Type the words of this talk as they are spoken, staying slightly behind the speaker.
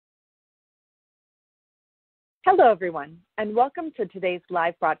Hello, everyone, and welcome to today's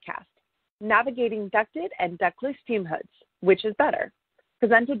live broadcast, Navigating Ducted and Ductless Fume Hoods, Which is Better,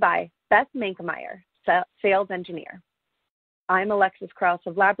 presented by Beth Mankameyer, Sales Engineer. I'm Alexis Krause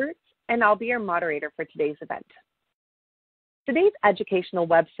of LabRoots, and I'll be your moderator for today's event. Today's educational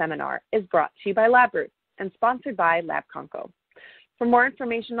web seminar is brought to you by LabRoots and sponsored by Labconco. For more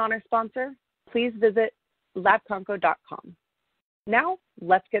information on our sponsor, please visit labconco.com. Now,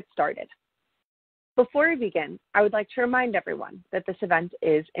 let's get started. Before we begin, I would like to remind everyone that this event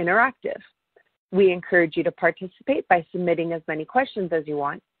is interactive. We encourage you to participate by submitting as many questions as you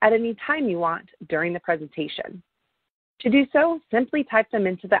want at any time you want during the presentation. To do so, simply type them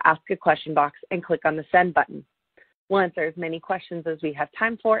into the Ask a Question box and click on the Send button. We'll answer as many questions as we have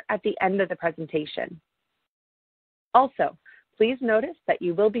time for at the end of the presentation. Also, please notice that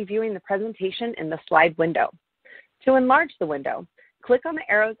you will be viewing the presentation in the slide window. To enlarge the window, click on the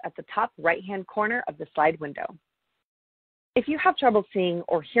arrows at the top right-hand corner of the slide window. If you have trouble seeing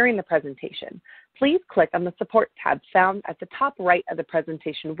or hearing the presentation, please click on the Support tab found at the top right of the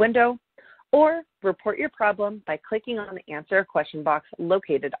presentation window, or report your problem by clicking on the Answer a Question box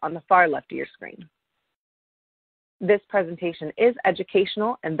located on the far left of your screen. This presentation is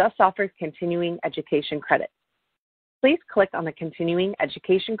educational and thus offers continuing education credits. Please click on the Continuing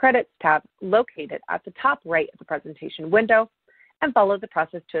Education Credits tab located at the top right of the presentation window and follow the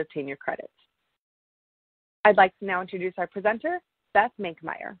process to obtain your credits. I'd like to now introduce our presenter, Beth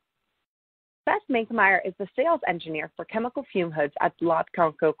Mankameyer. Beth Mankameyer is the sales engineer for chemical fume hoods at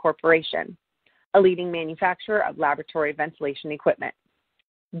Labconco Corporation, a leading manufacturer of laboratory ventilation equipment.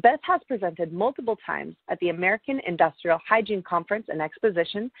 Beth has presented multiple times at the American Industrial Hygiene Conference and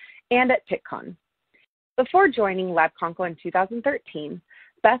Exposition and at PittCon. Before joining Labconco in 2013,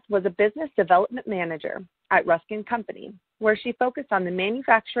 Beth was a business development manager at Ruskin Company, where she focused on the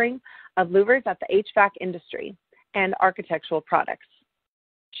manufacturing of louvers at the HVAC industry and architectural products.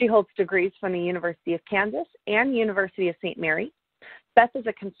 She holds degrees from the University of Kansas and University of St. Mary. Beth is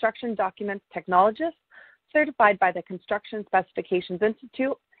a construction documents technologist certified by the Construction Specifications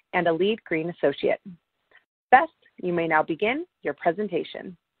Institute and a LEED Green Associate. Beth, you may now begin your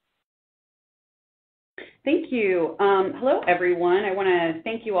presentation. Thank you. Hello, everyone. I want to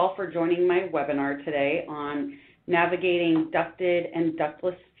thank you all for joining my webinar today on Navigating Ducted and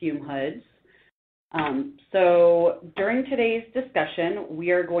Ductless Fume Hoods. So during today's discussion,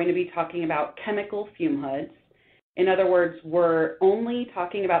 we are going to be talking about chemical fume hoods. In other words, we're only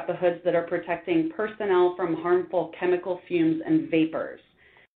talking about the hoods that are protecting personnel from harmful chemical fumes and vapors.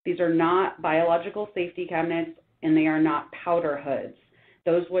 These are not biological safety cabinets, and they are not powder hoods.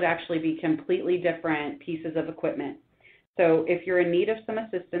 Those would actually be completely different pieces of equipment. So if you're in need of some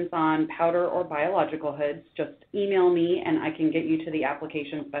assistance on powder or biological hoods, just email me and I can get you to the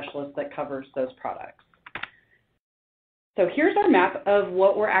application specialist that covers those products. So here's our map of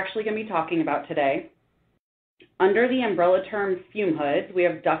what we're actually going to be talking about today. Under the umbrella term fume hoods, we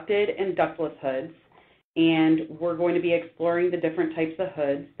have ducted and ductless hoods, and we're going to be exploring the different types of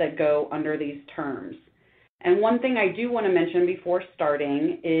hoods that go under these terms. And one thing I do want to mention before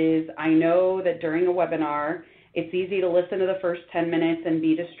starting is I know that during a webinar, it's easy to listen to the first 10 minutes and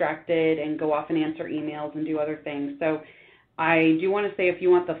be distracted and go off and answer emails and do other things. So I do want to say if you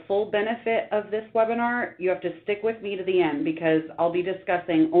want the full benefit of this webinar, you have to stick with me to the end because I'll be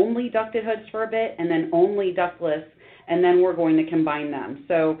discussing only ducted hoods for a bit and then only ductless, and then we're going to combine them.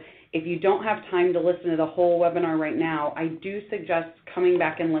 So if you don't have time to listen to the whole webinar right now, I do suggest coming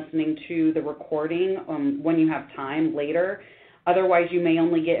back and listening to the recording when you have time later. Otherwise, you may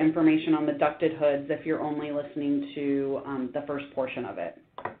only get information on the ducted hoods if you're only listening to the first portion of it.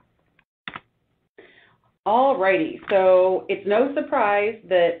 Alrighty, so it's no surprise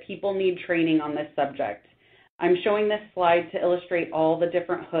that people need training on this subject. I'm showing this slide to illustrate all the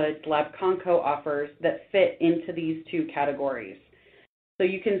different hoods Labconco offers that fit into these two categories. So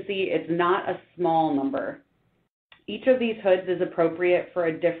you can see it's not a small number. Each of these hoods is appropriate for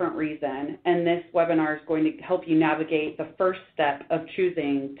a different reason, and this webinar is going to help you navigate the first step of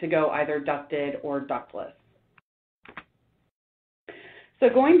choosing to go either ducted or ductless. So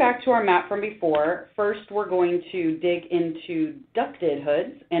going back to our map from before, first we're going to dig into ducted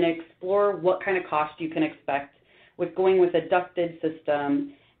hoods and explore what kind of cost you can expect with going with a ducted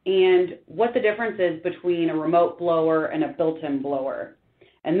system and what the difference is between a remote blower and a built-in blower.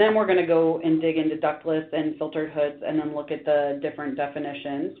 And then we're going to go and dig into ductless and filtered hoods and then look at the different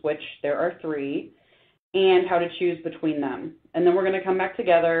definitions, which there are 3, and how to choose between them. And then we're going to come back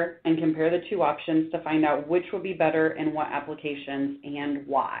together and compare the 2 options to find out which will be better in what applications and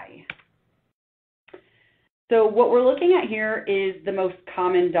why. So what we're looking at here is the most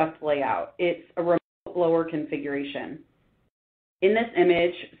common duct layout. It's a remote blower configuration. In this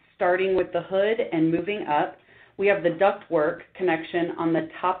image, starting with the hood and moving up, we have the ductwork connection on the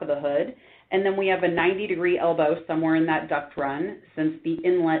top of the hood, and then we have a 90-degree elbow somewhere in that duct run since the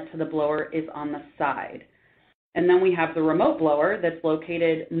inlet to the blower is on the side. And then we have the remote blower that's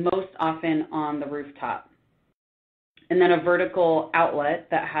located most often on the rooftop. And then a vertical outlet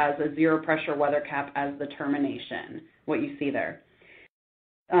that has a zero pressure weather cap as the termination, what you see there.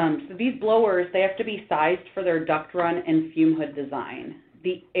 So these blowers, they have to be sized for their duct run and fume hood design.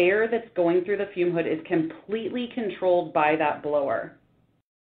 The air that's going through the fume hood is completely controlled by that blower.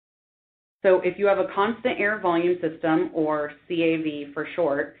 So if you have a constant air volume system, or CAV for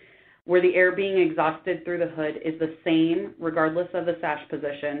short, where the air being exhausted through the hood is the same regardless of the sash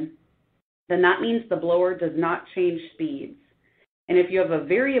position, then that means the blower does not change speeds. And if you have a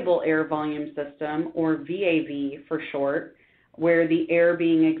variable air volume system, or VAV for short, where the air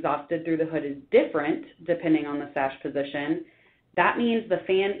being exhausted through the hood is different depending on the sash position, that means the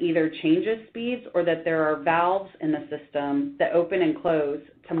fan either changes speeds or that there are valves in the system that open and close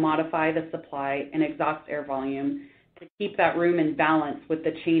to modify the supply and exhaust air volume to keep that room in balance with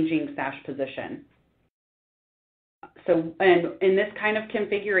the changing sash position. So, and in this kind of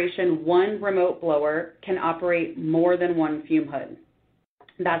configuration, one remote blower can operate more than one fume hood.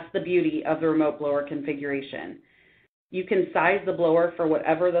 That's the beauty of the remote blower configuration. You can size the blower for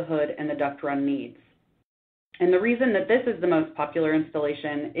whatever the hood and the duct run needs. And the reason that this is the most popular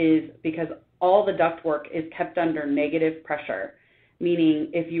installation is because all the ductwork is kept under negative pressure, meaning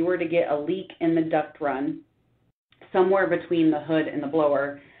if you were to get a leak in the duct run somewhere between the hood and the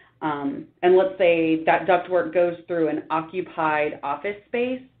blower, and let's say that ductwork goes through an occupied office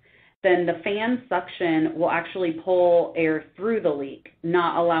space, then the fan suction will actually pull air through the leak,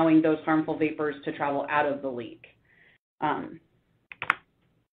 not allowing those harmful vapors to travel out of the leak.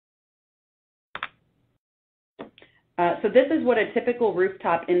 So this is what a typical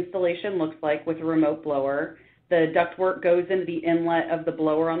rooftop installation looks like with a remote blower. The ductwork goes into the inlet of the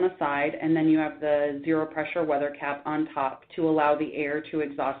blower on the side, and then you have the zero pressure weather cap on top to allow the air to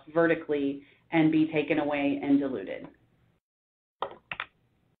exhaust vertically and be taken away and diluted.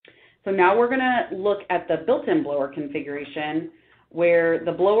 So now we're going to look at the built-in blower configuration, where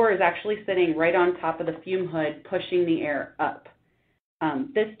the blower is actually sitting right on top of the fume hood, pushing the air up.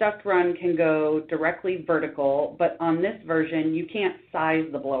 This duct run can go directly vertical, but on this version, you can't size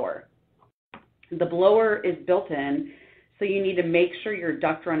the blower. The blower is built in, so you need to make sure your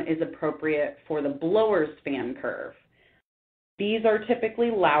duct run is appropriate for the blower's fan curve. These are typically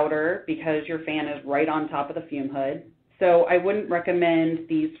louder because your fan is right on top of the fume hood, so I wouldn't recommend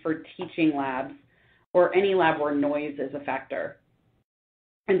these for teaching labs or any lab where noise is a factor.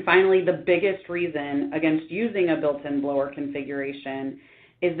 And finally, the biggest reason against using a built-in blower configuration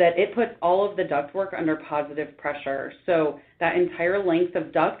is that it puts all of the ductwork under positive pressure. So that entire length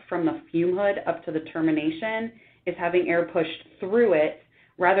of duct from the fume hood up to the termination is having air pushed through it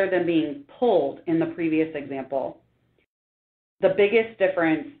rather than being pulled in the previous example. The biggest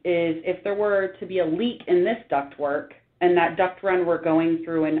difference is if there were to be a leak in this ductwork and that duct run were going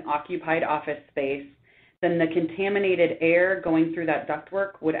through an occupied office space, then the contaminated air going through that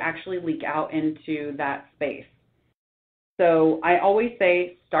ductwork would actually leak out into that space. So I always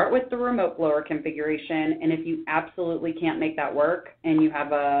say start with the remote blower configuration, and if you absolutely can't make that work and you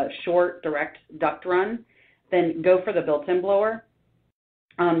have a short direct duct run, then go for the built-in blower.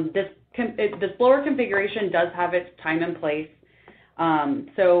 This blower configuration does have its time and place.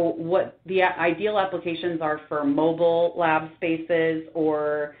 So what the ideal applications are for mobile lab spaces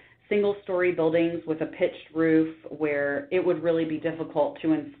or single-story buildings with a pitched roof where it would really be difficult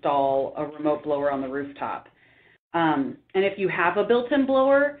to install a remote blower on the rooftop. And if you have a built-in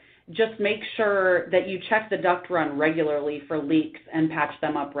blower, just make sure that you check the duct run regularly for leaks and patch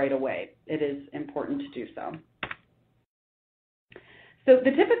them up right away. It is important to do so. So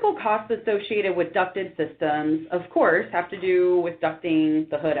the typical costs associated with ducted systems, of course, have to do with ducting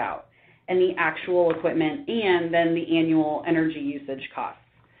the hood out and the actual equipment and then the annual energy usage costs.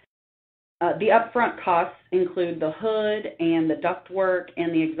 The upfront costs include the hood and the ductwork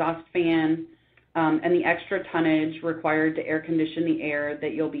and the exhaust fan and the extra tonnage required to air condition the air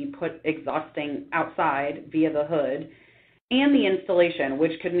that you'll be exhausting outside via the hood, and the installation,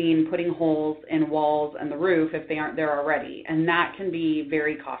 which could mean putting holes in walls and the roof if they aren't there already, and that can be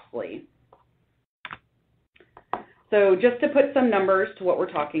very costly. So just to put some numbers to what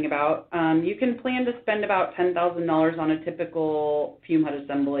we're talking about, you can plan to spend about $10,000 on a typical fume hood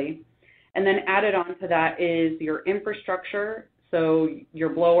assembly. And then added on to that is your infrastructure, so your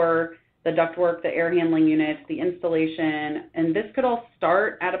blower, the ductwork, the air handling units, the installation, and this could all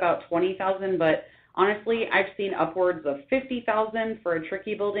start at about $20,000, but Honestly, I've seen upwards of $50,000 for a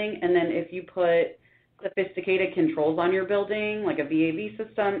tricky building, and then if you put sophisticated controls on your building, like a VAV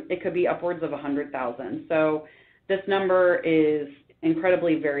system, it could be upwards of $100,000. So this number is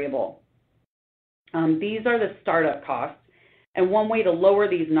incredibly variable. These are the startup costs, and one way to lower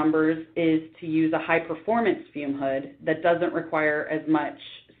these numbers is to use a high-performance fume hood that doesn't require as much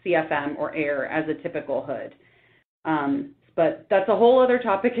CFM or air as a typical hood. But that's a whole other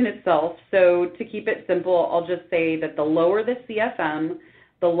topic in itself. So to keep it simple, I'll just say that the lower the CFM,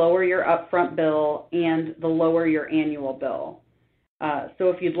 the lower your upfront bill, and the lower your annual bill. So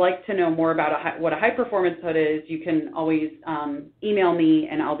if you'd like to know more about what a high-performance hood is, you can always email me,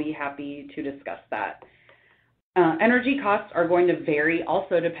 and I'll be happy to discuss that. Energy costs are going to vary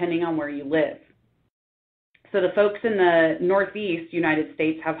also depending on where you live. So the folks in the Northeast United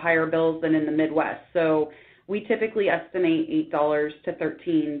States have higher bills than in the Midwest. So we typically estimate $8 to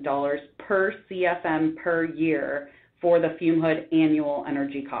 $13 per CFM per year for the fume hood annual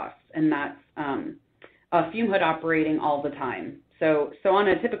energy costs, and that's a fume hood operating all the time. So on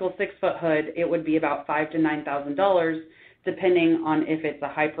a typical 6-foot hood, it would be about $5,000 to $9,000, depending on if it's a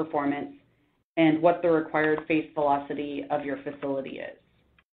high performance and what the required face velocity of your facility is.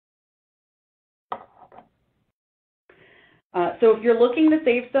 So if you're looking to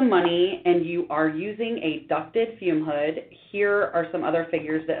save some money and you are using a ducted fume hood, here are some other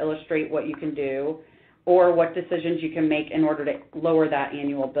figures that illustrate what you can do or what decisions you can make in order to lower that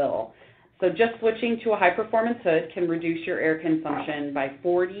annual bill. So just switching to a high-performance hood can reduce your air consumption by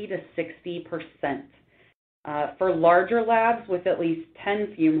 40 to 60%. For larger labs with at least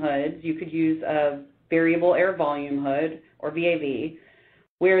 10 fume hoods, you could use a variable air volume hood, or VAV,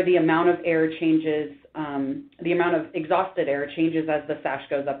 where the amount of air changes, the amount of exhausted air changes as the sash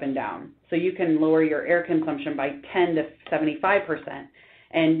goes up and down. So you can lower your air consumption by 10 to 75%.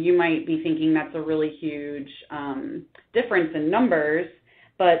 And you might be thinking that's a really huge difference in numbers,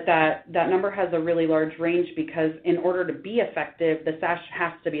 but that number has a really large range because in order to be effective, the sash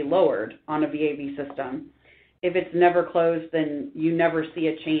has to be lowered on a VAV system. If it's never closed, then you never see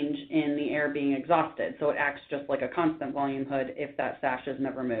a change in the air being exhausted. So it acts just like a constant volume hood if that sash is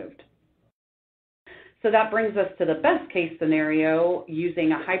never moved. So that brings us to the best case scenario,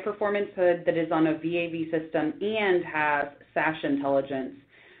 using a high performance hood that is on a VAV system and has sash intelligence,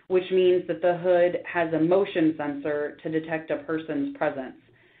 which means that the hood has a motion sensor to detect a person's presence.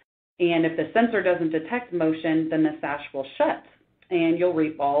 And if the sensor doesn't detect motion, then the sash will shut, and you'll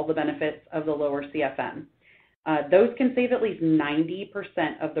reap all the benefits of the lower CFM. Those can save at least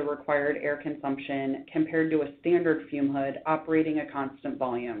 90% of the required air consumption compared to a standard fume hood operating a constant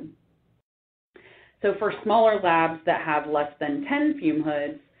volume. So for smaller labs that have less than 10 fume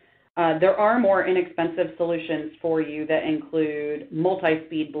hoods, there are more inexpensive solutions for you that include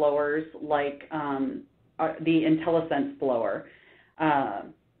multi-speed blowers like the IntelliSense blower.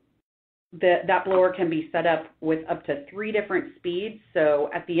 That blower can be set up with up to 3 different speeds. So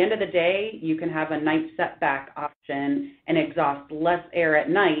at the end of the day, you can have a night setback option and exhaust less air at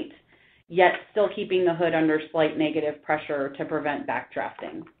night, yet still keeping the hood under slight negative pressure to prevent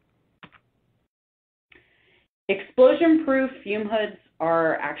backdrafting. Explosion-proof fume hoods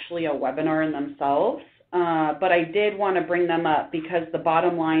are actually a webinar in themselves, but I did want to bring them up because the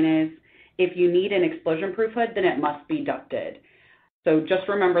bottom line is if you need an explosion-proof hood, then it must be ducted. So just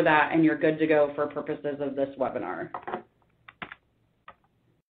remember that, and you're good to go for purposes of this webinar.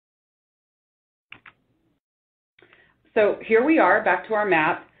 So here we are, back to our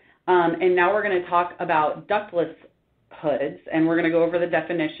map, and now we're going to talk about ductless hoods, and we're going to go over the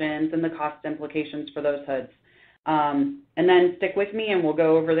definitions and the cost implications for those hoods. And then stick with me, and we'll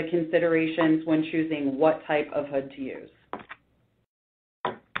go over the considerations when choosing what type of hood to use.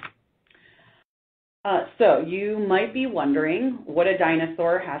 So you might be wondering what a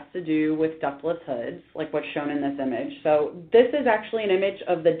dinosaur has to do with ductless hoods, like what's shown in this image. So this is actually an image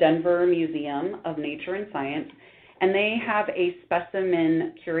of the Denver Museum of Nature and Science, and they have a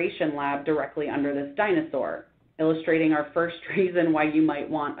specimen curation lab directly under this dinosaur, illustrating our first reason why you might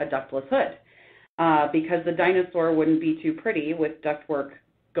want a ductless hood, because the dinosaur wouldn't be too pretty with ductwork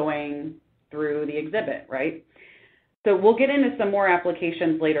going through the exhibit, right? So we'll get into some more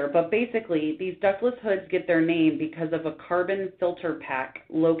applications later, but basically these ductless hoods get their name because of a carbon filter pack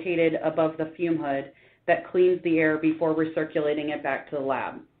located above the fume hood that cleans the air before recirculating it back to the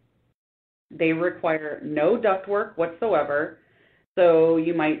lab. They require no ductwork whatsoever, so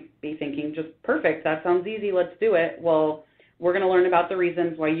you might be thinking, just perfect, that sounds easy, let's do it. Well, we're going to learn about the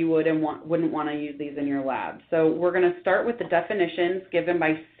reasons why you would and wouldn't want to use these in your lab. So we're going to start with the definitions given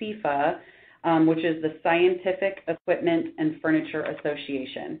by SEFA, which is the Scientific Equipment and Furniture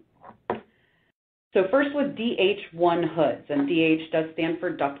Association. So first with DH1 hoods, and DH does stand for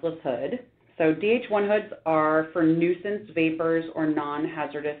ductless hood. So DH1 hoods are for nuisance vapors or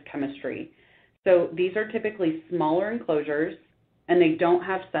non-hazardous chemistry. So these are typically smaller enclosures, and they don't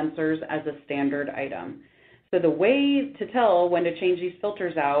have sensors as a standard item. So the way to tell when to change these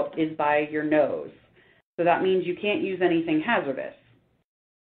filters out is by your nose. So that means you can't use anything hazardous.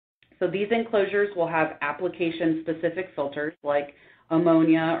 So these enclosures will have application-specific filters like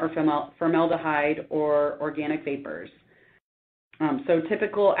ammonia or formaldehyde or organic vapors. So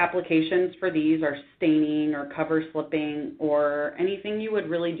typical applications for these are staining or cover slipping or anything you would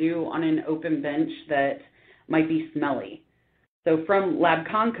really do on an open bench that might be smelly. So from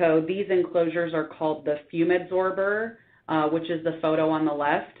Labconco, these enclosures are called the fume absorber, which is the photo on the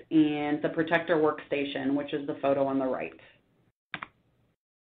left, and the protector workstation, which is the photo on the right.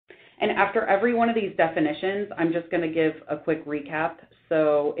 And after every one of these definitions, I'm just going to give a quick recap.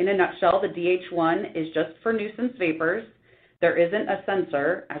 So in a nutshell, the DH1 is just for nuisance vapors. There isn't a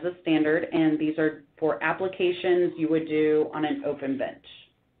sensor as a standard, and these are for applications you would do on an open bench.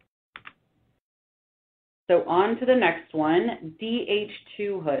 So on to the next one,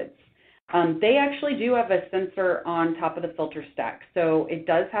 DH2 hoods. They actually do have a sensor on top of the filter stack, so it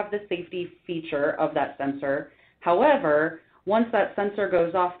does have the safety feature of that sensor. However, once that sensor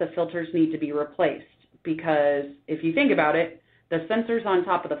goes off, the filters need to be replaced because if you think about it, the sensor's on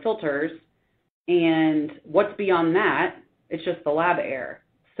top of the filters, and what's beyond that, it's just the lab air.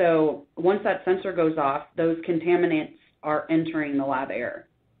 So once that sensor goes off, those contaminants are entering the lab air.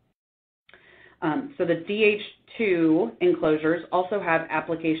 So the DH2 enclosures also have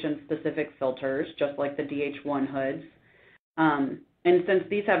application-specific filters, just like the DH1 hoods. And since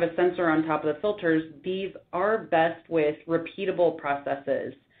these have a sensor on top of the filters, these are best with repeatable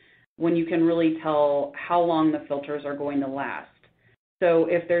processes when you can really tell how long the filters are going to last. So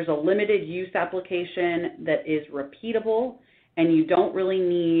if there's a limited use application that is repeatable and you don't really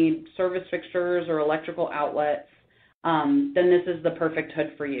need service fixtures or electrical outlets, then this is the perfect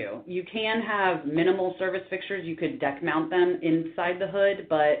hood for you. You can have minimal service fixtures. You could deck mount them inside the hood,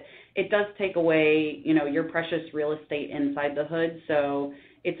 but it does take away, your precious real estate inside the hood. So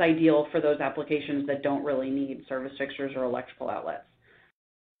it's ideal for those applications that don't really need service fixtures or electrical outlets.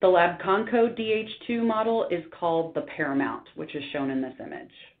 The Labconco DH2 model is called the Paramount, which is shown in this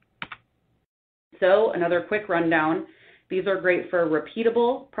image. So another quick rundown. These are great for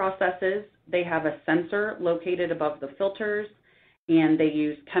repeatable processes. They have a sensor located above the filters, and they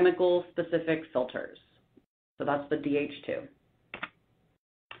use chemical-specific filters. So that's the DH2.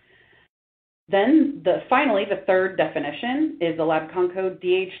 Then finally, the third definition is the Labconco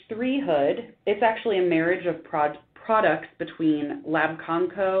DH3 hood. It's actually a marriage of products between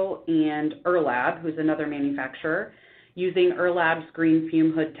Labconco and Erlab, who's another manufacturer, using Erlab's green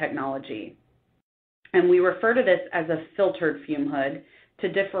fume hood technology. And we refer to this as a filtered fume hood to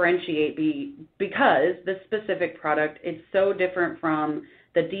differentiate because this specific product is so different from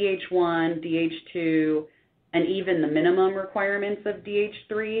the DH1, DH2, and even the minimum requirements of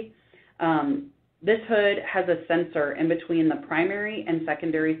DH3. This hood has a sensor in between the primary and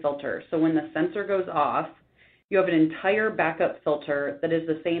secondary filter. So when the sensor goes off, you have an entire backup filter that is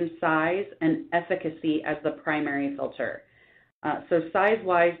the same size and efficacy as the primary filter. So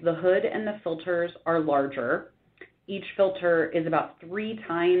size-wise, the hood and the filters are larger. Each filter is about 3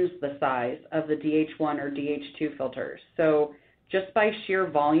 times the size of the DH1 or DH2 filters. So just by sheer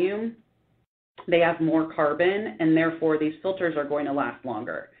volume, they have more carbon, and therefore these filters are going to last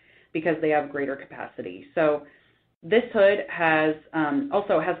longer because they have greater capacity. So this hood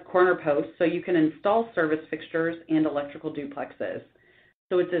also has corner posts, so you can install service fixtures and electrical duplexes.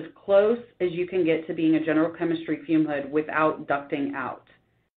 So it's as close as you can get to being a general chemistry fume hood without ducting out.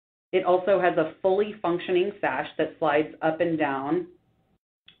 It also has a fully functioning sash that slides up and down,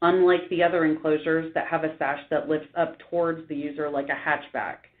 unlike the other enclosures that have a sash that lifts up towards the user like a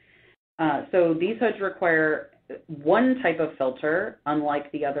hatchback. So these hoods require one type of filter,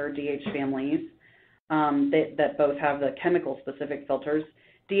 unlike the other DH families that both have the chemical-specific filters.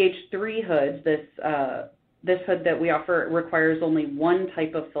 DH3 hoods, this hood that we offer requires only one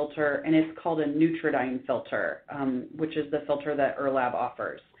type of filter, and it's called a Nutridyne filter, which is the filter that Erlab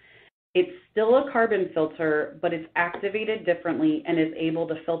offers. It's still a carbon filter, but it's activated differently and is able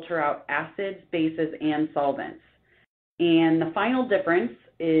to filter out acids, bases, and solvents. And the final difference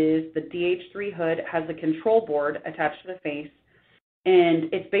is the DH3 hood has a control board attached to the face, and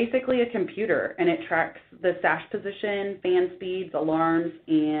it's basically a computer, and it tracks the sash position, fan speeds, alarms,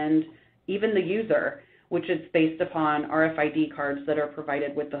 and even the user, which is based upon RFID cards that are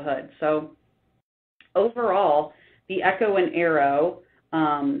provided with the hood. So overall, the Echo and Arrow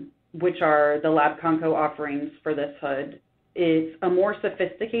which are the Labconco offerings for this hood. It's a more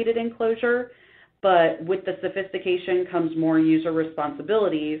sophisticated enclosure, but with the sophistication comes more user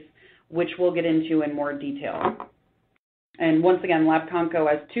responsibilities, which we'll get into in more detail. And once again, Labconco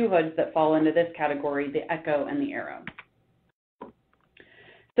has two hoods that fall into this category, the Echo and the Aero.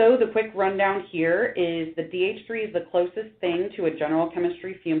 So the quick rundown here is the DH3 is the closest thing to a general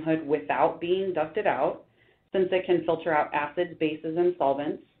chemistry fume hood without being ducted out, since it can filter out acids, bases, and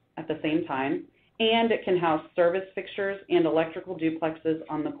solvents at the same time, and it can house service fixtures and electrical duplexes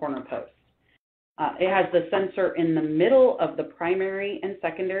on the corner posts. It has the sensor in the middle of the primary and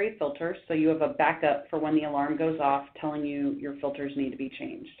secondary filters, so you have a backup for when the alarm goes off telling you your filters need to be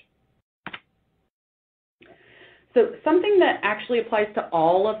changed. So something that actually applies to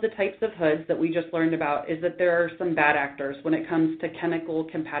all of the types of hoods that we just learned about is that there are some bad actors when it comes to chemical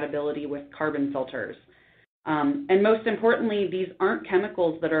compatibility with carbon filters. And most importantly, these aren't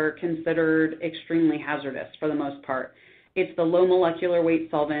chemicals that are considered extremely hazardous for the most part. It's the low molecular weight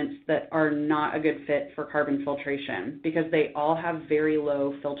solvents that are not a good fit for carbon filtration because they all have very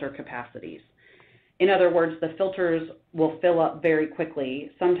low filter capacities. In other words, the filters will fill up very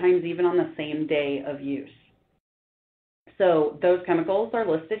quickly, sometimes even on the same day of use. So those chemicals are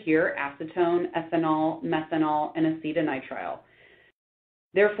listed here: acetone, ethanol, methanol, and acetonitrile.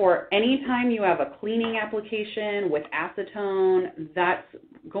 Therefore, anytime you have a cleaning application with acetone, that's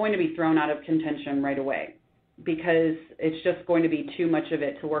going to be thrown out of contention right away because it's just going to be too much of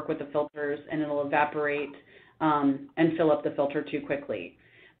it to work with the filters, and it'll evaporate and fill up the filter too quickly.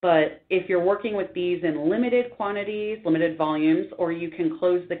 But if you're working with these in limited quantities, limited volumes, or you can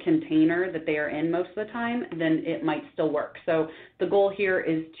close the container that they are in most of the time, then it might still work. So the goal here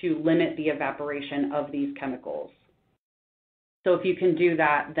is to limit the evaporation of these chemicals. So if you can do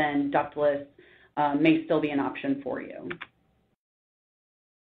that, then ductless may still be an option for you.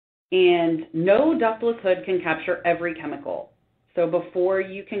 And no ductless hood can capture every chemical. So before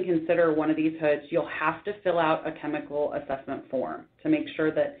you can consider one of these hoods, you'll have to fill out a chemical assessment form to make sure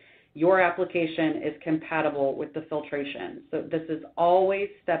that your application is compatible with the filtration. So this is always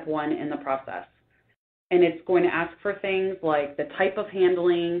step one in the process. And it's going to ask for things like the type of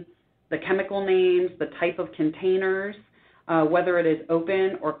handling, the chemical names, the type of containers, whether it is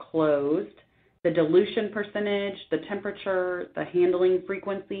open or closed, the dilution percentage, the temperature, the handling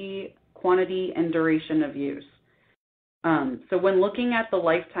frequency, quantity, and duration of use. So when looking at the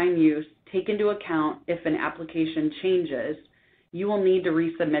lifetime use, take into account if an application changes, you will need to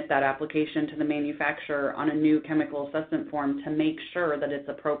resubmit that application to the manufacturer on a new chemical assessment form to make sure that it's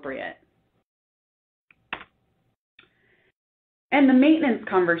appropriate. And the maintenance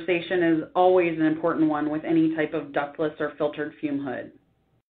conversation is always an important one with any type of ductless or filtered fume hood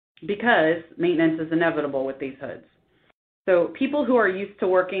because maintenance is inevitable with these hoods. So people who are used to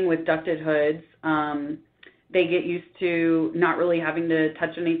working with ducted hoods, they get used to not really having to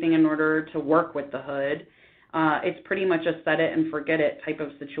touch anything in order to work with the hood. It's pretty much a set it and forget it type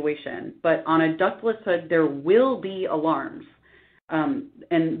of situation. But on a ductless hood, there will be alarms, and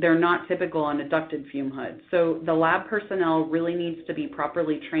they're not typical on a ducted fume hood. So the lab personnel really needs to be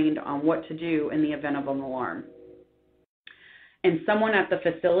properly trained on what to do in the event of an alarm. And someone at the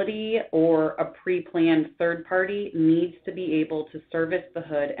facility or a pre-planned third party needs to be able to service the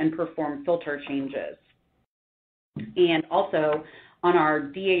hood and perform filter changes. And also, on our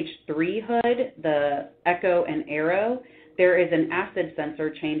DH3 hood, the Echo and Aero, there is an acid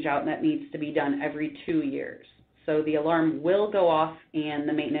sensor change out that needs to be done every 2 years. So the alarm will go off and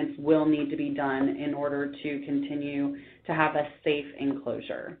the maintenance will need to be done in order to continue to have a safe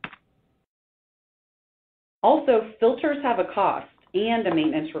enclosure. Also, filters have a cost and a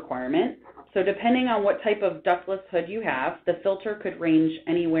maintenance requirement. So depending on what type of ductless hood you have, the filter could range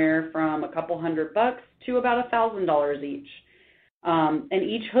anywhere from a couple $100 to about $1,000 each. And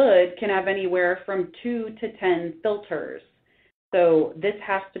each hood can have anywhere from 2 to 10 filters. So this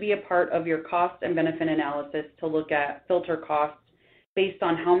has to be a part of your cost and benefit analysis to look at filter costs based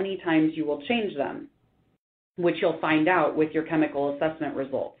on how many times you will change them, which you'll find out with your chemical assessment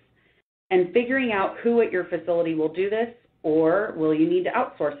results. And figuring out who at your facility will do this, or will you need to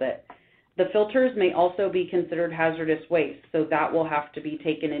outsource it? The filters may also be considered hazardous waste, so that will have to be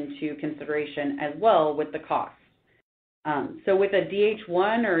taken into consideration as well with the cost. So with a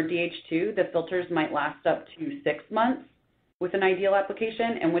DH1 or DH2, the filters might last up to 6 months with an ideal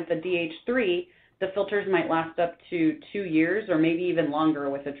application, and with the DH3, the filters might last up to 2 years or maybe even longer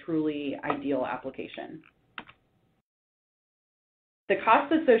with a truly ideal application. The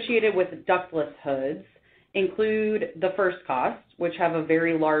costs associated with ductless hoods include the first costs, which have a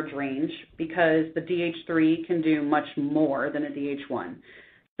very large range because the DH3 can do much more than a DH1.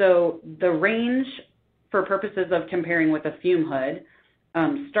 So the range for purposes of comparing with a fume hood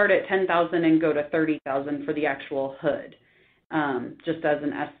start at $10,000 and go to $30,000 for the actual hood, just as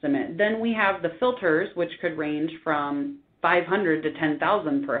an estimate. Then we have the filters, which could range from $500 to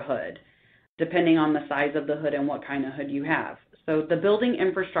 $10,000 per hood, depending on the size of the hood and what kind of hood you have. So the building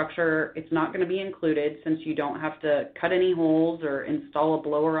infrastructure, it's not going to be included since you don't have to cut any holes or install a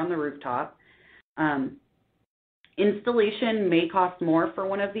blower on the rooftop. Installation may cost more for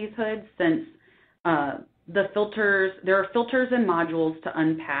one of these hoods since there are filters and modules to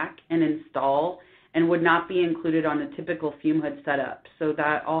unpack and install and would not be included on a typical fume hood setup. So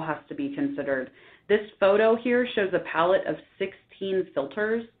that all has to be considered. This photo here shows a palette of 16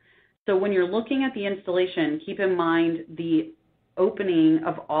 filters. So when you're looking at the installation, keep in mind the opening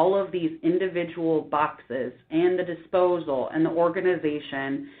of all of these individual boxes and the disposal and the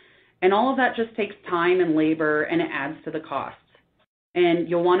organization, and all of that just takes time and labor, and it adds to the cost. And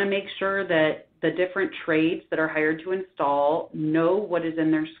you'll want to make sure that the different trades that are hired to install know what is in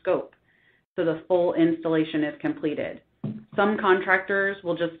their scope so the full installation is completed. Some contractors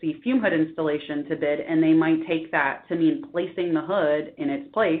will just see fume hood installation to bid, and they might take that to mean placing the hood in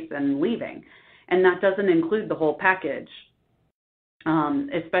its place and leaving. And that doesn't include the whole package,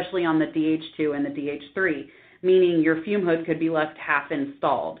 especially on the DH2 and the DH3, meaning your fume hood could be left half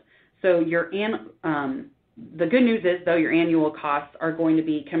installed. So the good news is, though, your annual costs are going to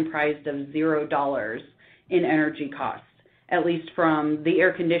be comprised of $0 in energy costs, at least from the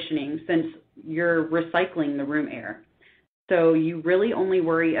air conditioning, since you're recycling the room air. So you really only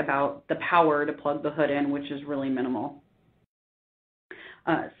worry about the power to plug the hood in, which is really minimal.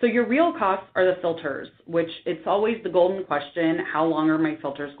 So your real costs are the filters, which it's always the golden question, how long are my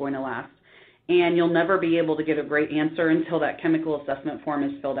filters going to last? And you'll never be able to get a great answer until that chemical assessment form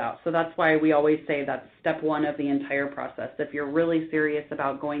is filled out. So that's why we always say that's step one of the entire process. If you're really serious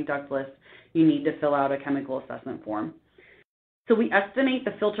about going ductless, you need to fill out a chemical assessment form. So we estimate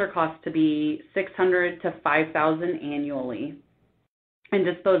the filter cost to be $600 to $5,000 annually, and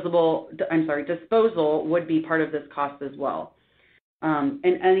disposal would be part of this cost as well. And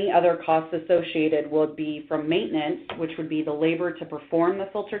any other costs associated would be from maintenance, which would be the labor to perform the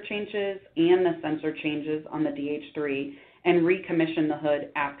filter changes and the sensor changes on the DH3, and recommission the hood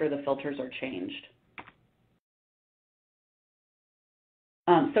after the filters are changed.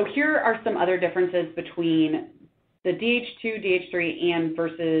 So here are some other differences between the DH2, DH3, and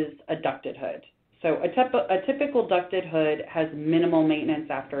versus a ducted hood. So a typical ducted hood has minimal maintenance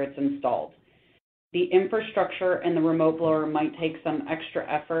after it's installed. The infrastructure and the remote blower might take some extra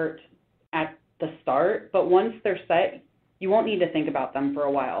effort at the start, but once they're set, you won't need to think about them for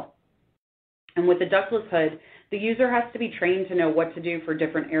a while. And with a ductless hood, the user has to be trained to know what to do for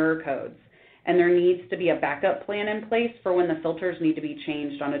different error codes, and there needs to be a backup plan in place for when the filters need to be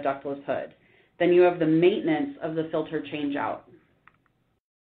changed on a ductless hood. Then you have the maintenance of the filter change out.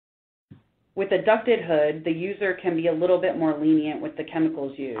 With a ducted hood, the user can be a little bit more lenient with the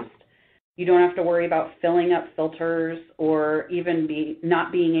chemicals used. You don't have to worry about filling up filters or even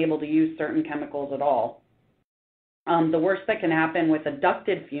not being able to use certain chemicals at all. The worst that can happen with a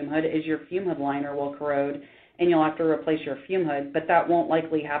ducted fume hood is your fume hood liner will corrode and you'll have to replace your fume hood, but that won't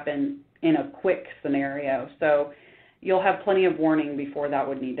likely happen in a quick scenario. So you'll have plenty of warning before that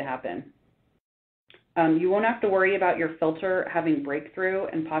would need to happen. You won't have to worry about your filter having breakthrough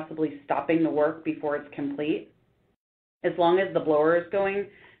and possibly stopping the work before it's complete. As long as the blower is going,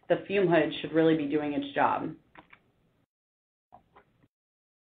 the fume hood should really be doing its job.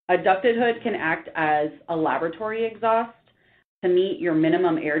 A ducted hood can act as a laboratory exhaust to meet your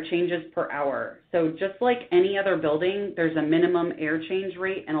minimum air changes per hour. So just like any other building, there's a minimum air change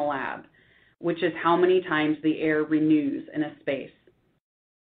rate in a lab, which is how many times the air renews in a space.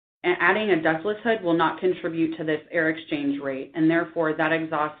 And adding a ductless hood will not contribute to this air exchange rate, and therefore that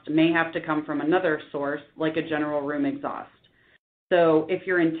exhaust may have to come from another source, like a general room exhaust. So if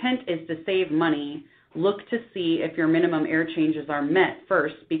your intent is to save money, look to see if your minimum air changes are met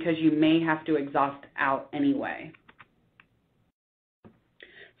first, because you may have to exhaust out anyway.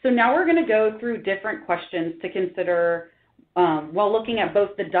 So now we're going to go through different questions to consider while looking at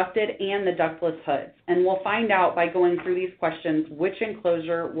both the ducted and the ductless hoods. And we'll find out by going through these questions which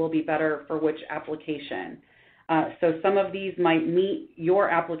enclosure will be better for which application. So some of these might meet your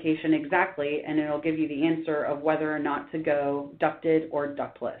application exactly, and it'll give you the answer of whether or not to go ducted or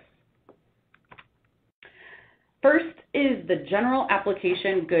ductless. First, is the general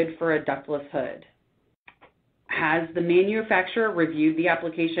application good for a ductless hood? Has the manufacturer reviewed the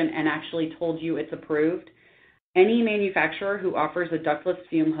application and actually told you it's approved? Any manufacturer who offers a ductless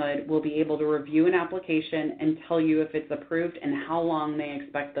fume hood will be able to review an application and tell you if it's approved and how long they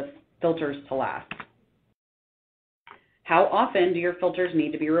expect the filters to last. How often do your filters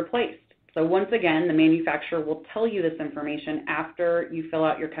need to be replaced? So once again, the manufacturer will tell you this information after you fill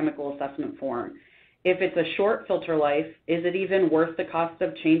out your chemical assessment form. If it's a short filter life, is it even worth the cost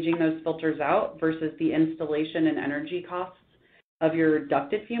of changing those filters out versus the installation and energy costs of your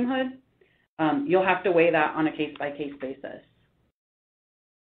ducted fume hood? You'll have to weigh that on a case-by-case basis.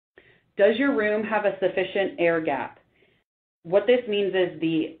 Does your room have a sufficient air gap? What this means is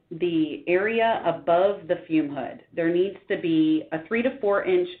the area above the fume hood. There needs to be a 3 to 4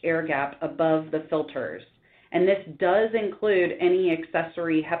 inch air gap above the filters. And this does include any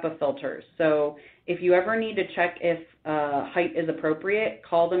accessory HEPA filters. So if you ever need to check if height is appropriate,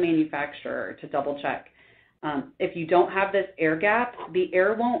 call the manufacturer to double check. If you don't have this air gap, the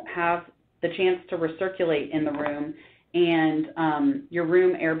air won't have the chance to recirculate in the room, and your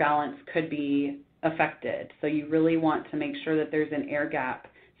room air balance could be affected. So you really want to make sure that there's an air gap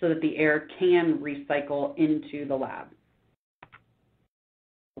so that the air can recycle into the lab.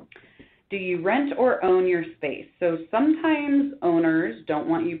 Do you rent or own your space? So sometimes owners don't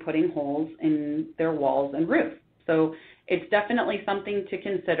want you putting holes in their walls and roof. So it's definitely something to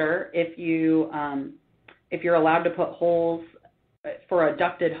consider if you're allowed to put holes for a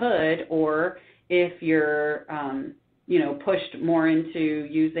ducted hood, or if you're pushed more into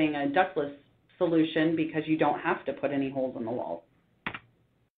using a ductless solution because you don't have to put any holes in the wall.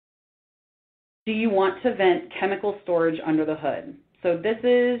 Do you want to vent chemical storage under the hood? So this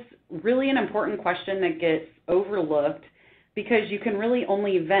is really an important question that gets overlooked because you can really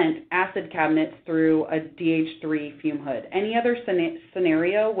only vent acid cabinets through a DH3 fume hood. Any other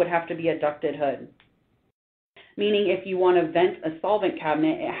scenario would have to be a ducted hood. Meaning if you want to vent a solvent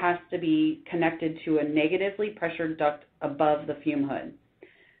cabinet, it has to be connected to a negatively pressured duct above the fume hood.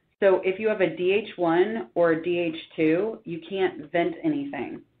 So if you have a DH1 or a DH2, you can't vent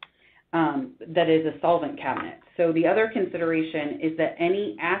anything that is a solvent cabinet. So the other consideration is that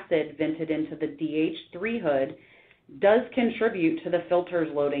any acid vented into the DH3 hood does contribute to the filters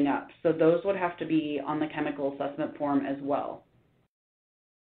loading up. So those would have to be on the chemical assessment form as well.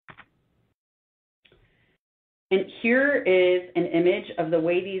 And here is an image of the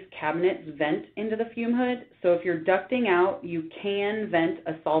way these cabinets vent into the fume hood. So if you're ducting out, you can vent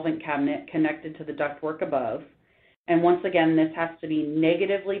a solvent cabinet connected to the ductwork above. And once again, this has to be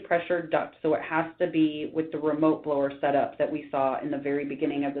negatively pressured duct, so it has to be with the remote blower setup that we saw in the very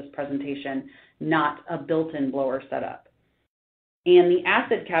beginning of this presentation, not a built-in blower setup. And the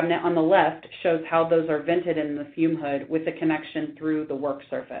acid cabinet on the left shows how those are vented in the fume hood with the connection through the work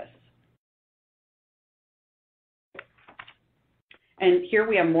surface. And here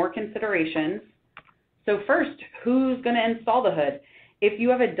we have more considerations. So first, who's going to install the hood? If you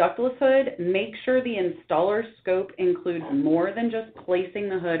have a ductless hood, make sure the installer scope includes more than just placing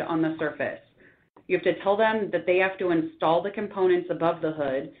the hood on the surface. You have to tell them that they have to install the components above the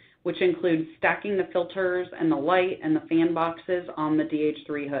hood, which includes stacking the filters and the light and the fan boxes on the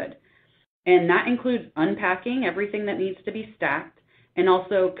DH3 hood. And that includes unpacking everything that needs to be stacked and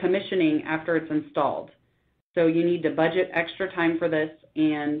also commissioning after it's installed. So you need to budget extra time for this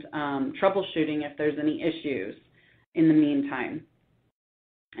and troubleshooting if there's any issues in the meantime.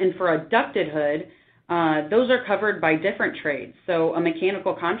 And for a ducted hood, those are covered by different trades. So a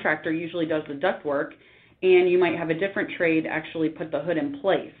mechanical contractor usually does the duct work, and you might have a different trade actually put the hood in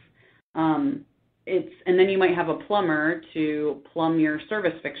place. And then you might have a plumber to plumb your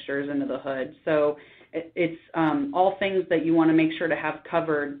service fixtures into the hood. So it's all things that you want to make sure to have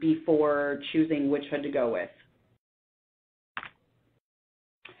covered before choosing which hood to go with.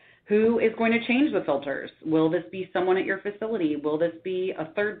 Who is going to change the filters? Will this be someone at your facility? Will this be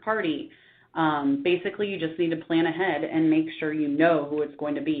a third party? Basically, you just need to plan ahead and make sure you know who it's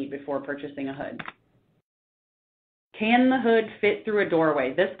going to be before purchasing a hood. Can the hood fit through a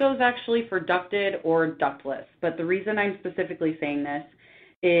doorway? This goes actually for ducted or ductless, but the reason I'm specifically saying this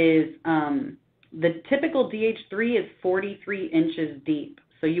is the typical DH3 is 43 inches deep.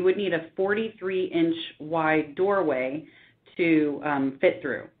 So you would need a 43-inch wide doorway to fit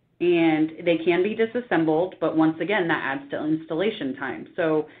through. And they can be disassembled, but once again, that adds to installation time.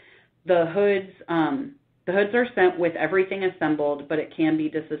 So the hoods are sent with everything assembled, but it can be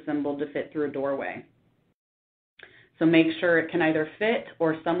disassembled to fit through a doorway. So make sure it can either fit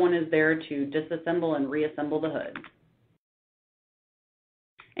or someone is there to disassemble and reassemble the hood.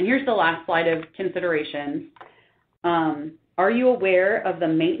 And here's the last slide of considerations. Are you aware of the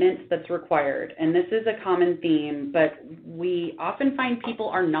maintenance that's required? And this is a common theme, but we often find people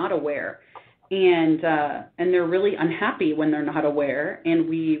are not aware. and they're really unhappy when they're not aware, and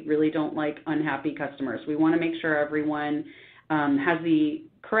we really don't like unhappy customers. We want to make sure everyone has the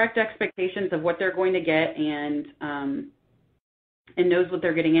correct expectations of what they're going to get and knows what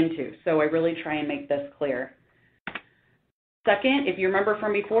they're getting into. So I really try and make this clear. Second, if you remember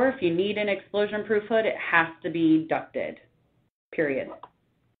from before, if you need an explosion-proof hood, it has to be ducted, period.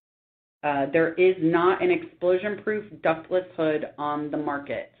 There is not an explosion-proof ductless hood on the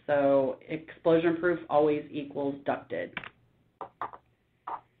market, so explosion-proof always equals ducted.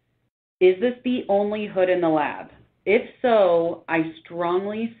 Is this the only hood in the lab? If so, I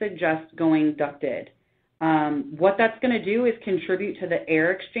strongly suggest going ducted. What that's going to do is contribute to the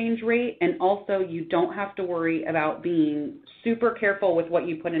air exchange rate, and also you don't have to worry about being super careful with what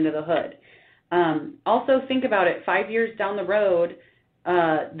you put into the hood. Also think about it, 5 years down the road,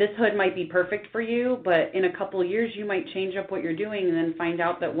 this hood might be perfect for you, but in a couple of years you might change up what you're doing and then find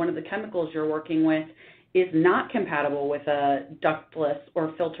out that one of the chemicals you're working with is not compatible with a ductless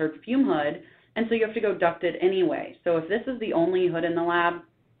or filtered fume hood, and so you have to go ducted anyway. So if this is the only hood in the lab,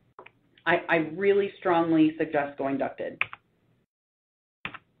 I really strongly suggest going ducted.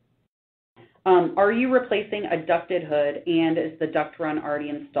 Are you replacing a ducted hood, and is the duct run already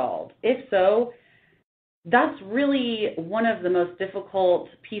installed? If so, that's really one of the most difficult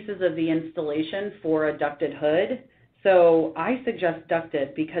pieces of the installation for a ducted hood. So I suggest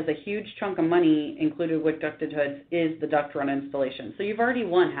ducted because a huge chunk of money included with ducted hoods is the duct run installation. So you've already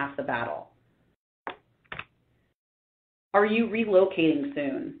won half the battle. Are you relocating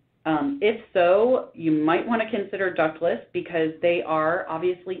soon? If so, you might want to consider ductless because they are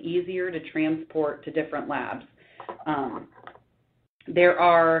obviously easier to transport to different labs.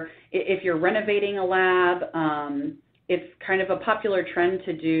 If you're renovating a lab, it's kind of a popular trend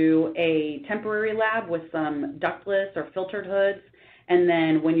to do a temporary lab with some ductless or filtered hoods, and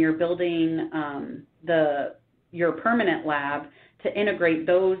then when you're building your permanent lab, to integrate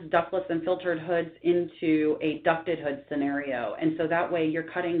those ductless and filtered hoods into a ducted hood scenario. And so that way you're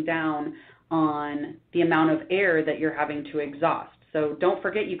cutting down on the amount of air that you're having to exhaust. So don't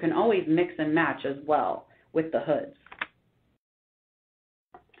forget, you can always mix and match as well with the hoods.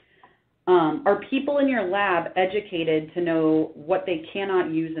 Are people in your lab educated to know what they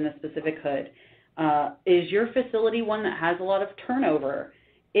cannot use in a specific hood? Is your facility one that has a lot of turnover?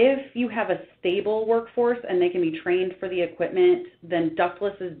 If you have a stable workforce and they can be trained for the equipment, then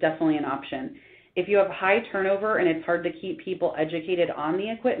ductless is definitely an option. If you have high turnover and it's hard to keep people educated on the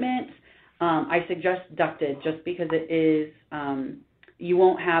equipment, I suggest ducted just because it is, you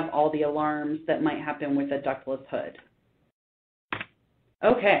won't have all the alarms that might happen with a ductless hood.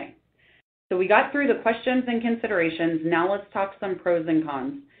 Okay, so we got through the questions and considerations. Now let's talk some pros and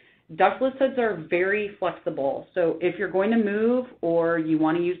cons. Ductless hoods are very flexible, so if you're going to move or you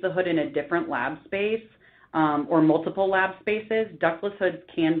want to use the hood in a different lab space or multiple lab spaces, ductless hoods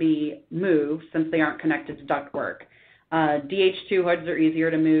can be moved since they aren't connected to ductwork. DH2 hoods are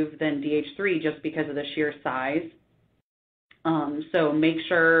easier to move than DH3 just because of the sheer size. So make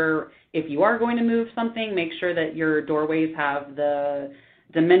sure, if you are going to move something, make sure that your doorways have the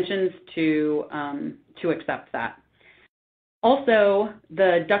dimensions to accept that. Also,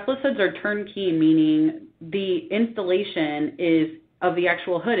 the ductless hoods are turnkey, meaning the installation of the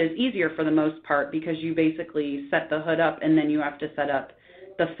actual hood is easier for the most part because you basically set the hood up and then you have to set up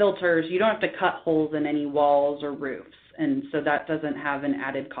the filters. You don't have to cut holes in any walls or roofs, and so that doesn't have an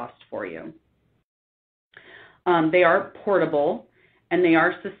added cost for you. They are portable and they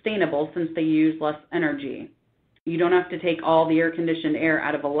are sustainable since they use less energy. You don't have to take all the air-conditioned air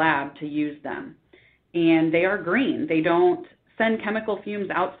out of a lab to use them. And they are green. They don't send chemical fumes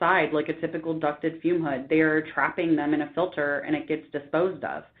outside like a typical ducted fume hood. They are trapping them in a filter and it gets disposed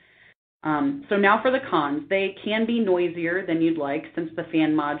of. So now for the cons. They can be noisier than you'd like since the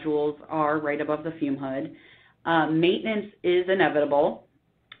fan modules are right above the fume hood. Maintenance is inevitable.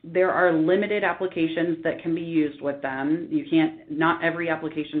 There are limited applications that can be used with them. Not every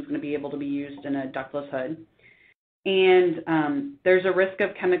application is going to be able to be used in a ductless hood. And there's a risk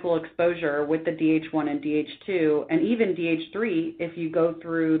of chemical exposure with the DH1 and DH2, and even DH3 if you go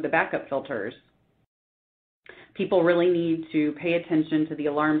through the backup filters. People really need to pay attention to the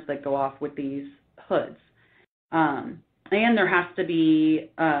alarms that go off with these hoods. And there has to be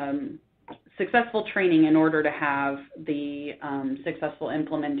successful training in order to have the successful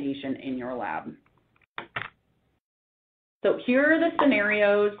implementation in your lab. So here are the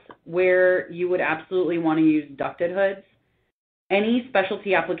scenarios where you would absolutely want to use ducted hoods. Any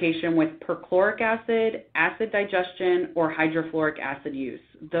specialty application with perchloric acid, acid digestion, or hydrofluoric acid use.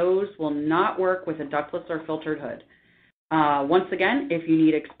 Those will not work with a ductless or filtered hood. Once again, if you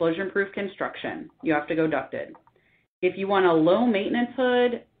need explosion-proof construction, you have to go ducted. If you want a low-maintenance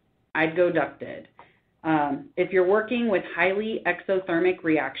hood, I'd go ducted. If you're working with highly exothermic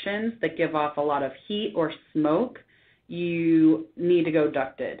reactions that give off a lot of heat or smoke, you need to go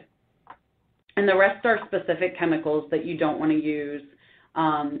ducted. And the rest are specific chemicals that you don't want to use,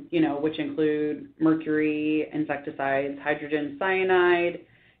 which include mercury, insecticides, hydrogen cyanide,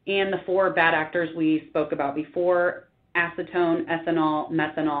 and the 4 bad actors we spoke about before: acetone, ethanol,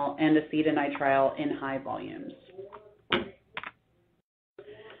 methanol, and acetonitrile in high volumes.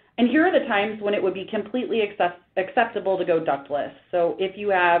 And here are the times when it would be completely acceptable to go ductless. So if you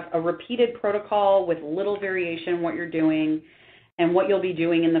have a repeated protocol with little variation in what you're doing and what you'll be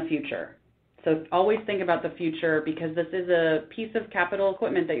doing in the future. So always think about the future, because this is a piece of capital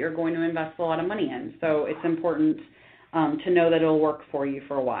equipment that you're going to invest a lot of money in. So it's important to know that it'll work for you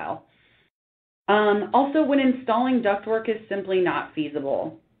for a while. Also, when installing ductwork is simply not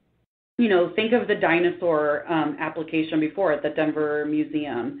feasible. Think of the dinosaur application before at the Denver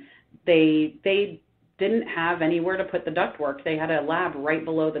Museum. They didn't have anywhere to put the ductwork. They had a lab right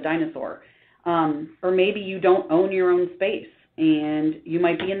below the dinosaur. Or maybe you don't own your own space, and you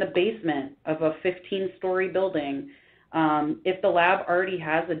might be in the basement of a 15-story building. If the lab already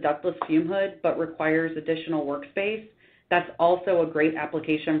has a ductless fume hood but requires additional workspace, that's also a great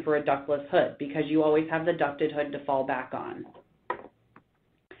application for a ductless hood, because you always have the ducted hood to fall back on.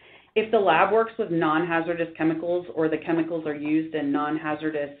 If the lab works with non-hazardous chemicals, or the chemicals are used in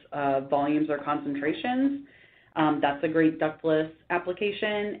non-hazardous volumes or concentrations, that's a great ductless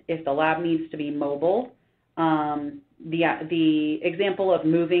application. If the lab needs to be mobile, the example of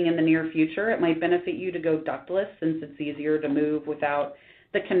moving in the near future, it might benefit you to go ductless, since it's easier to move without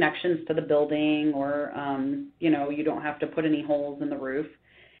the connections to the building, or you don't have to put any holes in the roof.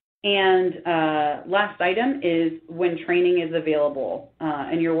 And last item is when training is available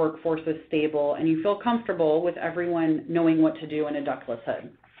and your workforce is stable and you feel comfortable with everyone knowing what to do in a ductless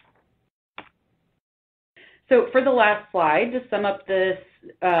hood. So for the last slide, to sum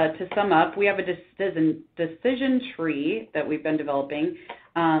up, we have a decision tree that we've been developing.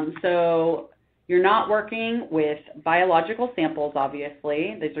 So you're not working with biological samples,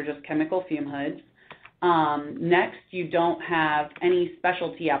 obviously. These are just chemical fume hoods. Next, you don't have any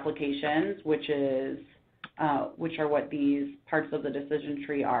specialty applications, which are what these parts of the decision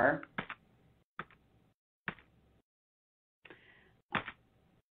tree are.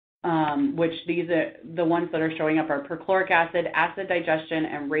 Which these are the ones that are showing up are perchloric acid, acid digestion,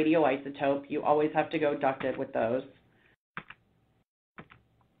 and radioisotope. You always have to go ducted with those.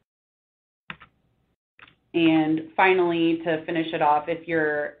 And finally, to finish it off, if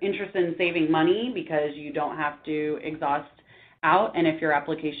you're interested in saving money because you don't have to exhaust out, and if your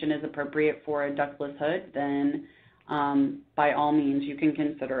application is appropriate for a ductless hood, then by all means, you can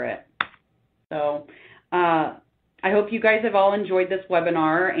consider it. So I hope you guys have all enjoyed this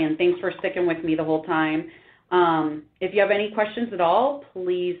webinar, and thanks for sticking with me the whole time. If you have any questions at all,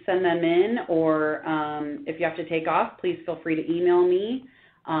 please send them in, or if you have to take off, please feel free to email me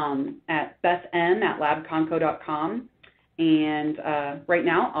at bethm@labconco.com. And right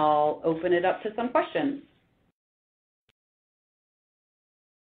now, I'll open it up to some questions.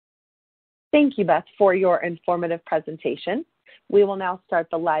 Thank you, Beth, for your informative presentation. We will now start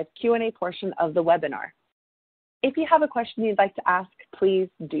the live Q&A portion of the webinar. If you have a question you'd like to ask, please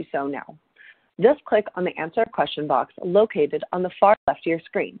do so now. Just click on the Answer Question box located on the far left of your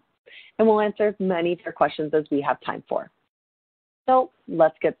screen, and we'll answer as many of your questions as we have time for. So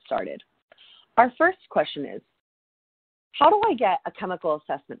let's get started. Our first question is, how do I get a chemical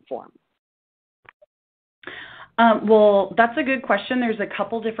assessment form? Well, that's a good question. There's a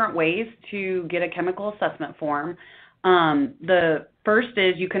couple different ways to get a chemical assessment form. The first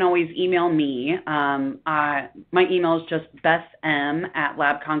is you can always email me. My email is just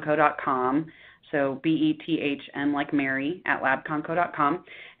bethm@labconco.com. So BETHM like Mary at labconco.com,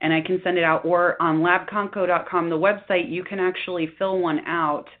 and I can send it out. Or on labconco.com, the website, you can actually fill one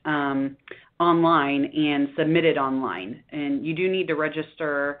out online and submit it online. And you do need to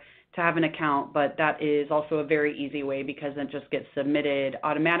register to have an account, but that is also a very easy way because it just gets submitted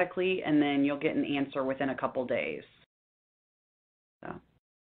automatically, and then you'll get an answer within a couple days. So.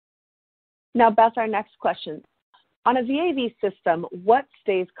 Now, Beth, our next question. On a VAV system, what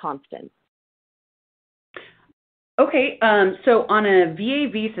stays constant? Okay, so on a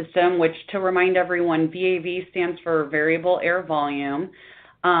VAV system, which to remind everyone, VAV stands for variable air volume,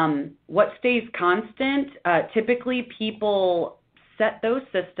 what stays constant, typically people set those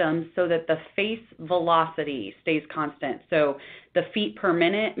systems so that the face velocity stays constant. So the feet per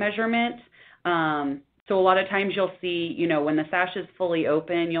minute measurement, So a lot of times you'll see, when the sash is fully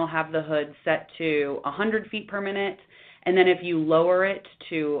open, you'll have the hood set to 100 feet per minute. And then if you lower it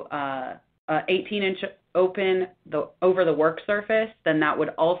to 18-inch open over the work surface, then that would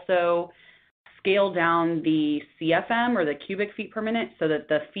also scale down the CFM, or the cubic feet per minute, so that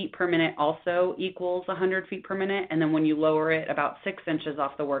the feet per minute also equals 100 feet per minute. And then when you lower it about 6 inches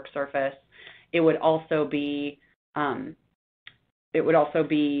off the work surface, it would also be 100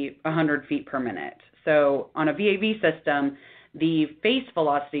 feet per minute. So on a VAV system, the face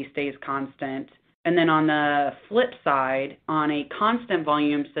velocity stays constant. And then on the flip side, on a constant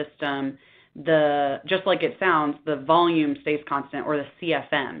volume system, just like it sounds, the volume stays constant, or the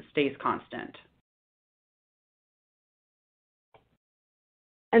CFM stays constant.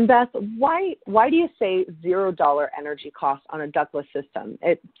 And Beth, why do you say $0 energy cost on a ductless system?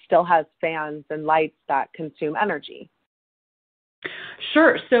 It still has fans and lights that consume energy.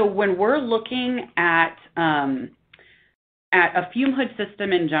 Sure. So when we're looking at a fume hood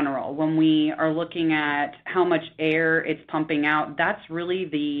system in general, when we are looking at how much air it's pumping out, that's really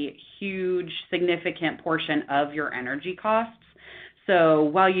the huge, significant portion of your energy costs. So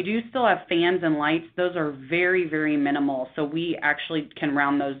while you do still have fans and lights, those are very, very minimal. So we actually can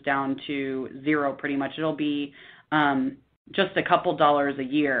round those down to zero pretty much. It'll be just a couple dollars a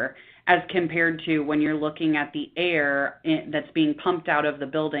year, as compared to when you're looking at the air that's being pumped out of the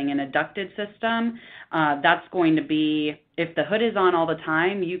building in a ducted system. That's going to be, if the hood is on all the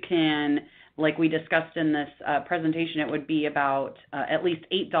time, you can, like we discussed in this presentation, it would be about at least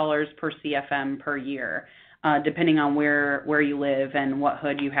 $8 per CFM per year, depending on where you live and what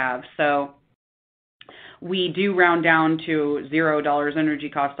hood you have. So we do round down to $0 energy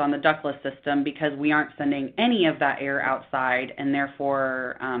cost on the ductless system, because we aren't sending any of that air outside, and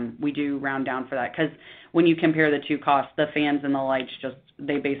therefore we do round down for that. Because when you compare the two costs, the fans and the lights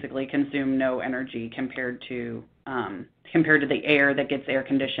they basically consume no energy compared to the air that gets air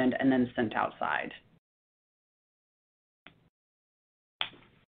conditioned and then sent outside.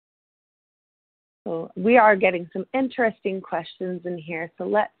 So we are getting some interesting questions in here, so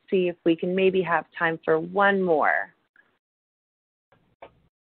let's see if we can maybe have time for one more.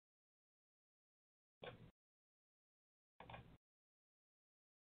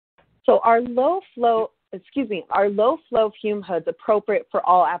 So are low flow fume hoods appropriate for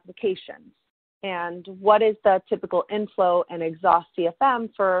all applications? And what is the typical inflow and exhaust CFM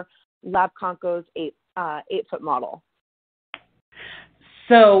for Labconco's 8-foot model?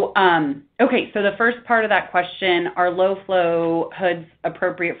 So, so the first part of that question, are low flow hoods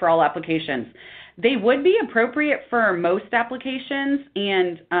appropriate for all applications? They would be appropriate for most applications,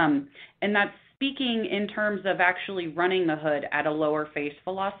 and that's speaking in terms of actually running the hood at a lower face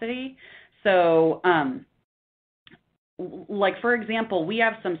velocity. So, like for example, we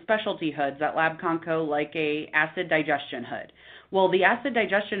have some specialty hoods at Labconco, like a acid digestion hood. Well, the acid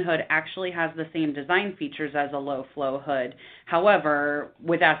digestion hood actually has the same design features as a low flow hood. However,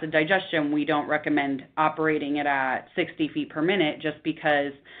 with acid digestion, we don't recommend operating it at 60 feet per minute, just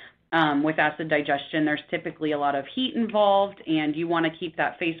because with acid digestion, there's typically a lot of heat involved, and you want to keep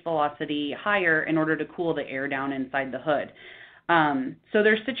that face velocity higher in order to cool the air down inside the hood. So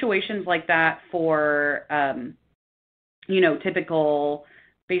there's situations like that for,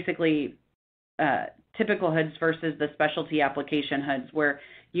 typical hoods versus the specialty application hoods, where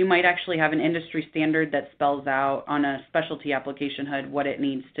you might actually have an industry standard that spells out on a specialty application hood what it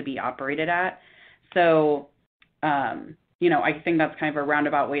needs to be operated at. So, I think that's kind of a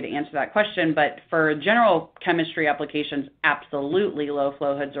roundabout way to answer that question. But for general chemistry applications, absolutely low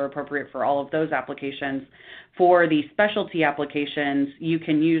flow hoods are appropriate for all of those applications. For the specialty applications, you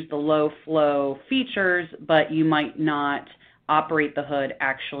can use the low flow features, but you might not operate the hood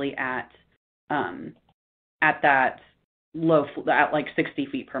actually at that low, at like 60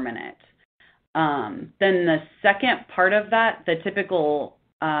 feet per minute. Then the second part of that, the typical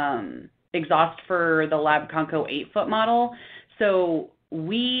exhaust for the Labconco 8-foot model. So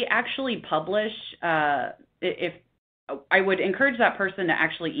we actually publish, if I would encourage that person to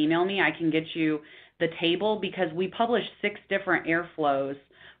actually email me, I can get you the table, because we publish 6 different airflows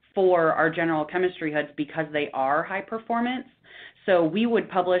for our general chemistry hoods, because they are high performance. So we would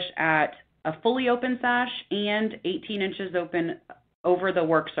publish at a fully open sash and 18 inches open over the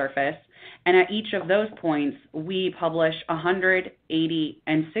work surface. And at each of those points, we publish 100, 80,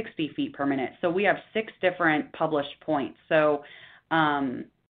 and 60 feet per minute. So we have 6 different published points. So, I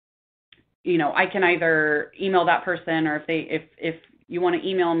can either email that person, or if you want to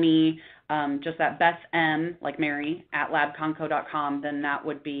email me just at Beth M, like Mary, at labconco.com, then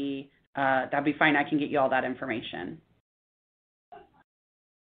that'd be fine. I can get you all that information.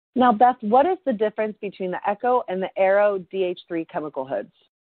 Now, Beth, what is the difference between the Echo and the Aero DH3 chemical hoods?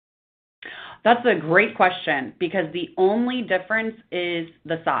 That's a great question because the only difference is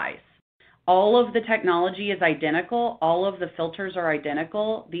the size. All of the technology is identical. All of the filters are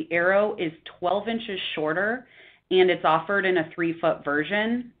identical. The Aero is 12 inches shorter, and it's offered in a 3-foot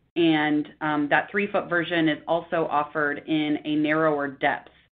version. And that 3-foot version is also offered in a narrower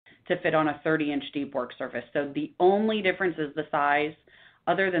depth to fit on a 30-inch deep work surface. So the only difference is the size.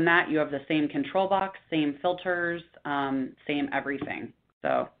 Other than that, you have the same control box, same filters, same everything.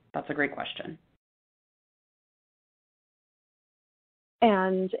 So that's a great question.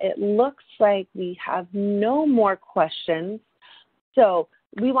 And it looks like we have no more questions. So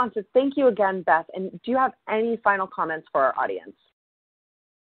we want to thank you again, Beth. And do you have any final comments for our audience?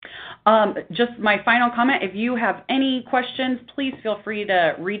 Just my final comment, if you have any questions, please feel free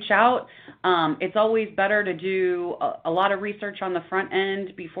to reach out. It's always better to do a lot of research on the front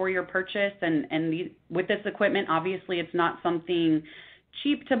end before your purchase. With this equipment, obviously, it's not something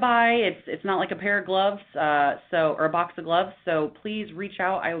cheap to buy. It's not like a pair of gloves or a box of gloves. So please reach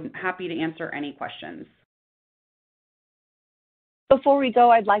out. I'm happy to answer any questions. Before we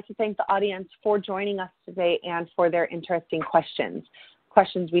go, I'd like to thank the audience for joining us today and for their interesting questions.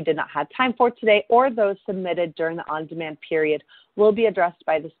 Questions we did not have time for today or those submitted during the on-demand period will be addressed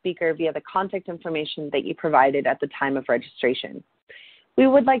by the speaker via the contact information that you provided at the time of registration. We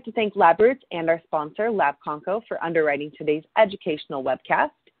would like to thank LabRoots and our sponsor, Labconco, for underwriting today's educational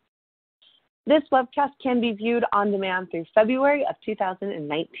webcast. This webcast can be viewed on demand through February of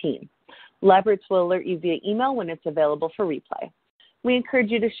 2019. LabRoots will alert you via email when it's available for replay. We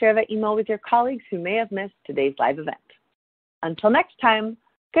encourage you to share that email with your colleagues who may have missed today's live event. Until next time,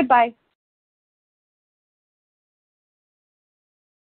 goodbye.